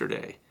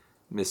yesterday?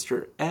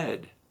 Mr.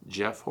 Ed,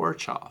 Jeff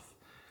Horchoff.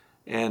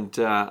 And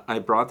I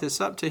brought this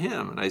up to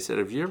him, and I said,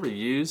 have you ever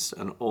used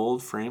an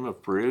old frame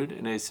of brood?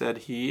 And he said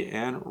he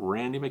and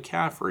Randy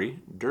McCaffrey,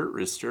 Dirt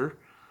Rooster,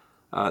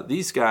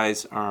 these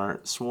guys are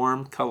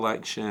swarm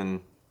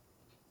collection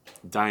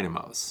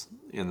dynamos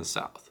in the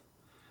South.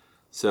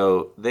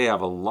 So they have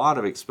a lot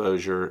of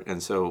exposure,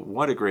 and so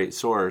what a great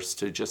source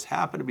to just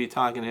happen to be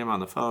talking to him on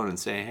the phone and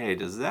say, hey,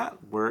 does that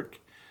work?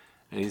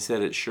 And he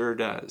said it sure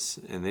does.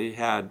 And they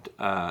had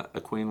a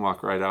queen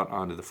walk right out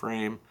onto the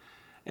frame.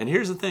 And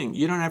here's the thing,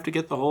 you don't have to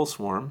get the whole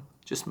swarm,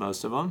 just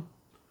most of them.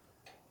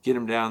 Get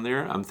them down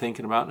there. I'm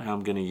thinking about how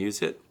I'm going to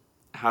use it.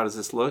 How does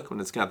this look when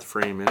it's got the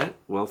frame in it?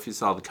 Well, if you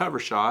saw the cover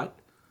shot,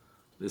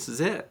 this is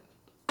it.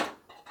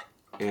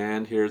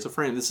 And here's a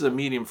frame. This is a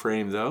medium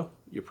frame, though.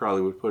 You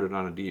probably would put it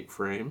on a deep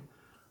frame.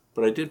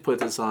 But I did put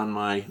this on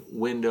my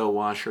window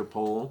washer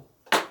pole,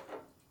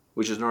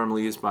 which is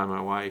normally used by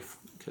my wife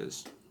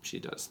because she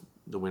does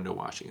the window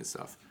washing and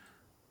stuff.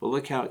 But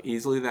look how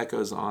easily that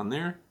goes on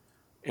there.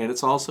 And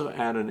it's also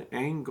at an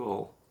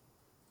angle.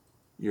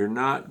 You're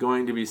not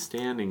going to be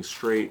standing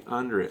straight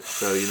under it.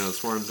 So, you know, the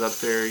swarm's up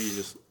there, you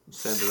just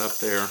send it up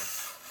there,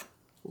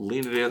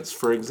 lean it in.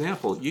 For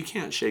example, you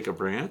can't shake a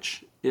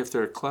branch if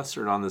they're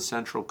clustered on the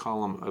central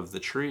column of the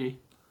tree.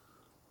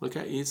 Look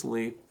how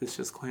easily this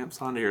just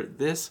clamps onto here.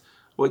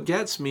 What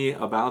gets me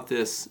about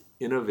this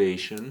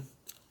innovation,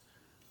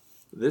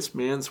 this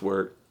man's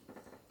work,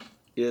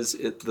 is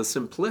the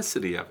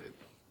simplicity of it.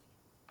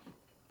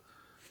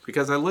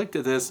 Because I looked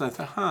at this and I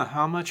thought,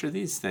 how much are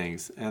these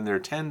things? And they're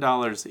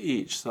 $10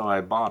 each, so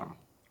I bought them.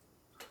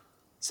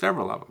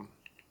 Several of them.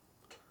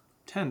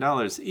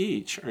 $10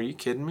 each? Are you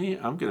kidding me?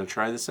 I'm going to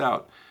try this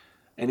out.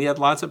 And he had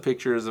lots of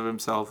pictures of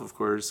himself, of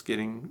course,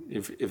 getting,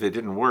 if it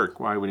didn't work,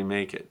 why would he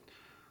make it?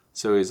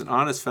 So he's an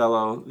honest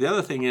fellow. The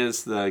other thing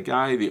is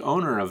the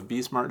owner of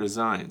Bee Smart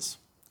Designs,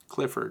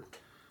 Clifford,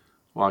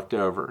 walked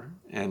over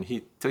and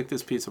he took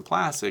this piece of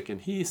plastic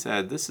and he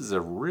said, this is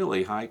a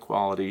really high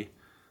quality,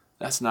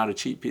 that's not a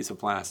cheap piece of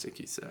plastic,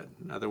 he said.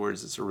 In other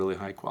words, it's a really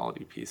high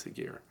quality piece of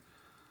gear.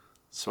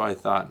 So I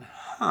thought,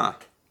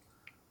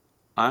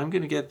 I'm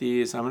going to get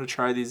these, I'm going to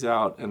try these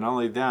out, and not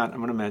only that, I'm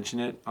going to mention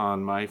it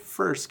on my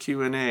first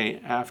Q&A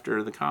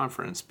after the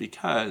conference,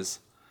 because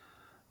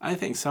I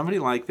think somebody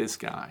like this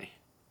guy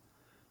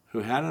who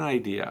had an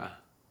idea,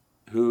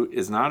 who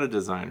is not a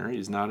designer,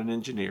 he's not an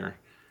engineer,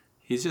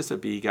 he's just a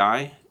bee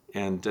guy,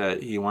 and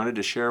he wanted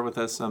to share with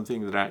us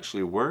something that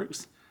actually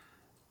works,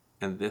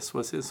 and this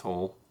was his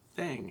whole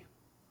thing.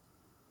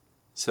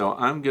 So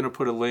I'm going to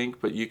put a link,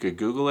 but you could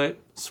Google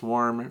it,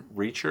 Swarm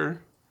Reacher,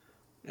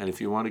 and if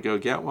you want to go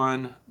get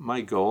one,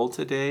 my goal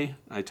today,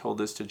 I told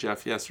this to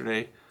Jeff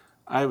yesterday,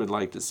 I would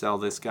like to sell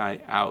this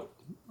guy out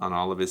on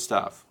all of his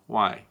stuff.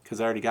 Why?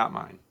 Because I already got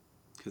mine,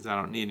 because I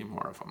don't need any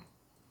more of them.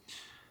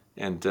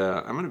 And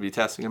I'm going to be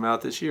testing them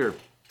out this year.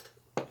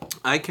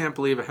 I can't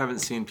believe I haven't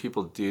seen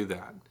people do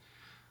that.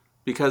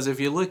 Because if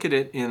you look at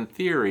it in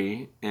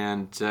theory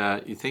and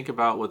you think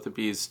about what the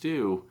bees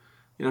do,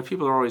 you know,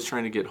 people are always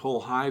trying to get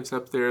whole hives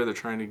up there. They're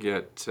trying to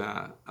get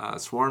a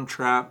swarm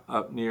trap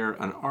up near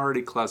an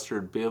already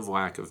clustered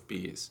bivouac of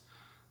bees.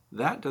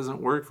 That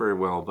doesn't work very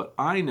well. But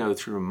I know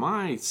through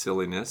my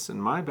silliness in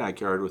my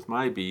backyard with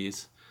my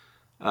bees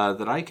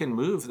that I can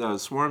move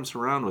those swarms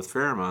around with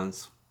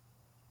pheromones.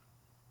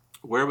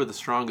 Where would the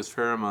strongest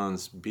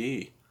pheromones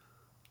be?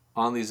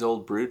 On these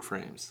old brood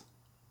frames.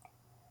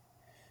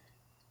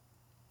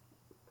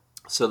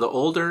 So the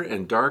older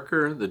and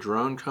darker the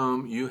drone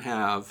comb you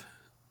have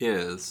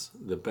is,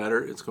 the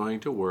better it's going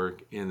to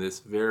work in this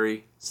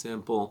very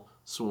simple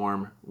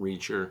Swarm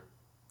Reacher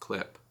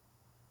clip.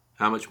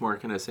 How much more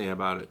can I say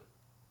about it?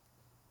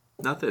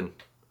 Nothing.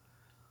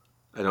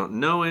 I don't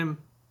know him.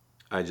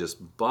 I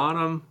just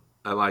bought him.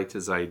 I liked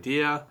his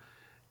idea.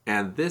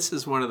 And this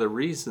is one of the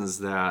reasons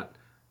that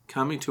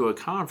coming to a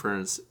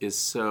conference is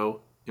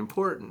so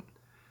important.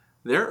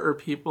 There are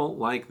people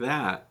like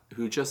that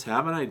who just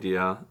have an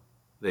idea,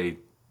 they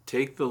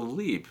take the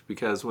leap,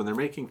 because when they're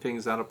making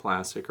things out of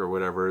plastic or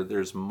whatever,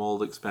 there's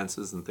mold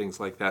expenses and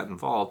things like that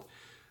involved.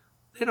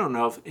 They don't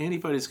know if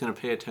anybody's going to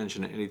pay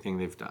attention to anything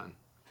they've done.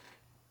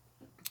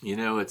 You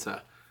know,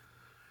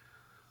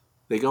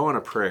 they go on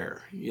a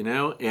prayer, you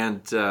know,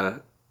 and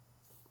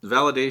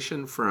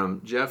validation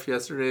from Jeff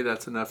yesterday,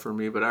 that's enough for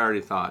me, but I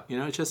already thought, you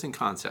know, it's just in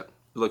concept.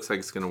 It looks like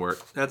it's going to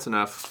work. That's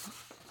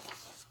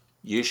enough.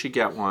 You should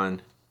get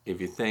one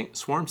if you think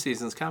swarm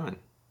season's coming.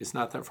 It's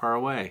not that far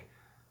away.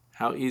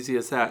 How easy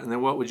is that? And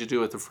then what would you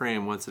do with the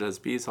frame once it has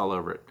bees all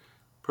over it?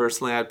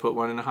 Personally, I'd put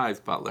one in a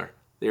hive butler.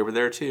 They were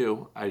there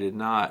too. I did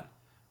not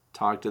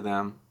talk to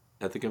them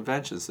at the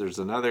conventions. There's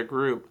another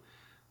group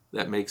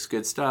that makes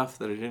good stuff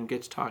that I didn't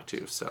get to talk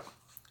to. So,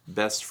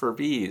 best for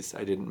bees.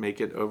 I didn't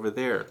make it over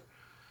there.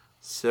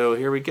 So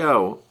here we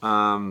go.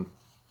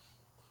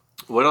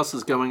 What else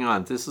is going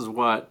on? This is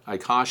what I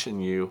caution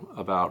you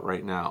about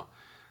right now.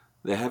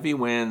 The heavy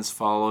winds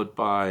followed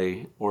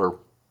by, or,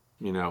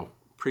 you know,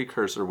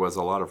 precursor was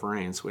a lot of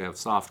rain. So we have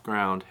soft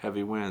ground,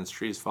 heavy winds,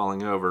 trees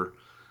falling over.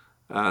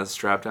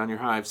 Strap down your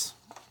hives.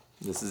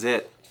 This is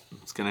it.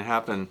 It's going to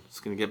happen. It's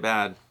going to get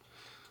bad.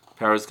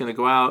 Power's going to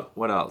go out.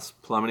 What else?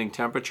 Plummeting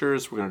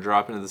temperatures. We're going to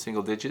drop into the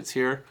single digits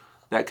here.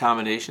 That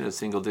combination of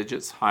single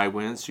digits, high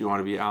winds, you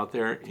want to be out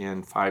there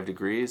in 5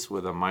 degrees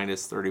with a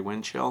minus 30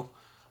 wind chill,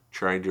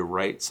 trying to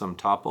right some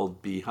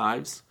toppled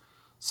beehives.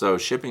 So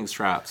shipping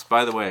straps.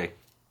 By the way,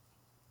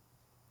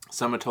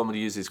 someone told me to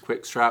use these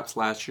quick straps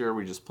last year.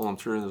 We just pull them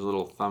through and there's a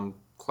little thumb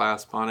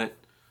clasp on it.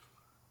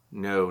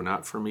 No,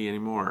 not for me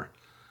anymore.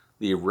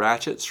 The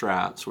ratchet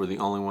straps were the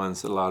only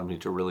ones that allowed me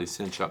to really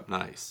cinch up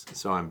nice.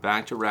 So I'm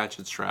back to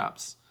ratchet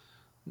straps,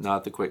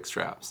 not the quick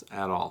straps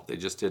at all. They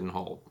just didn't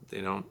hold. They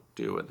don't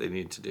do what they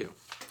need to do.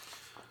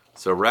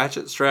 So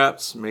ratchet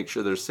straps, make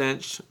sure they're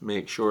cinched.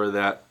 Make sure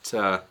that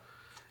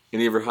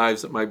any of your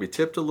hives that might be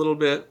tipped a little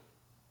bit,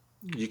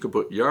 you could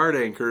put yard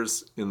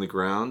anchors in the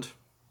ground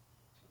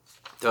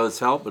does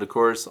help, but of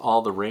course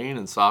all the rain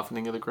and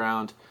softening of the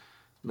ground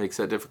makes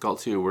that difficult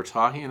too. We're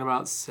talking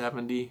about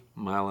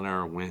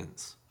 70-mile-an-hour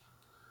winds.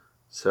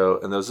 So,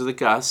 and those are the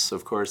gusts.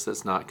 Of course,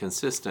 that's not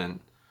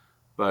consistent,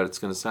 but it's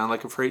going to sound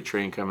like a freight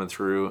train coming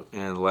through,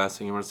 and the last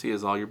thing you want to see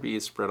is all your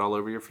bees spread all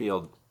over your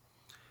field.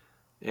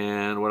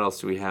 And what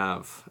else do we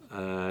have?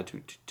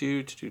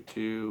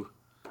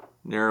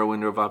 Narrow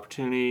window of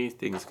opportunity.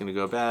 Things going to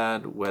go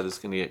bad. Weather's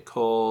going to get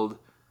cold.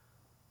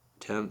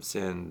 Temps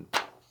and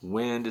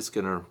wind's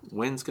going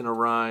to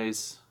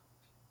rise.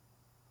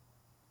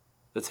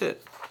 That's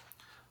it.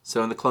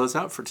 So in the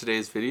closeout for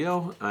today's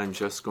video, I'm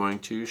just going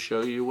to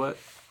show you what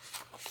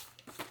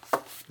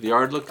the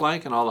yard looked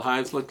like and all the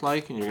hives looked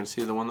like, and you're going to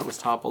see the one that was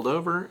toppled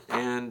over,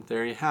 and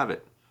there you have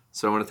it.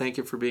 So I want to thank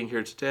you for being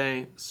here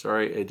today.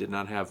 Sorry I did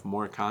not have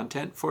more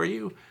content for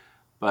you,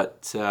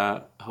 but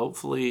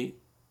hopefully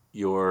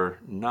you're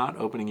not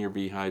opening your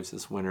beehives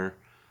this winter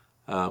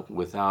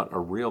without a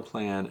real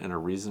plan and a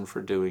reason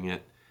for doing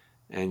it,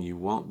 and you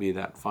won't be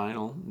that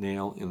final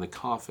nail in the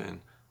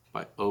coffin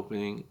by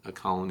opening a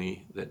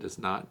colony that does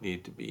not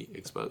need to be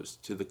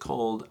exposed to the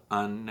cold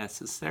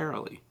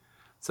unnecessarily.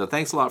 So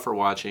thanks a lot for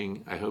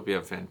watching. I hope you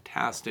have a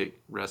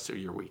fantastic rest of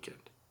your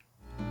weekend.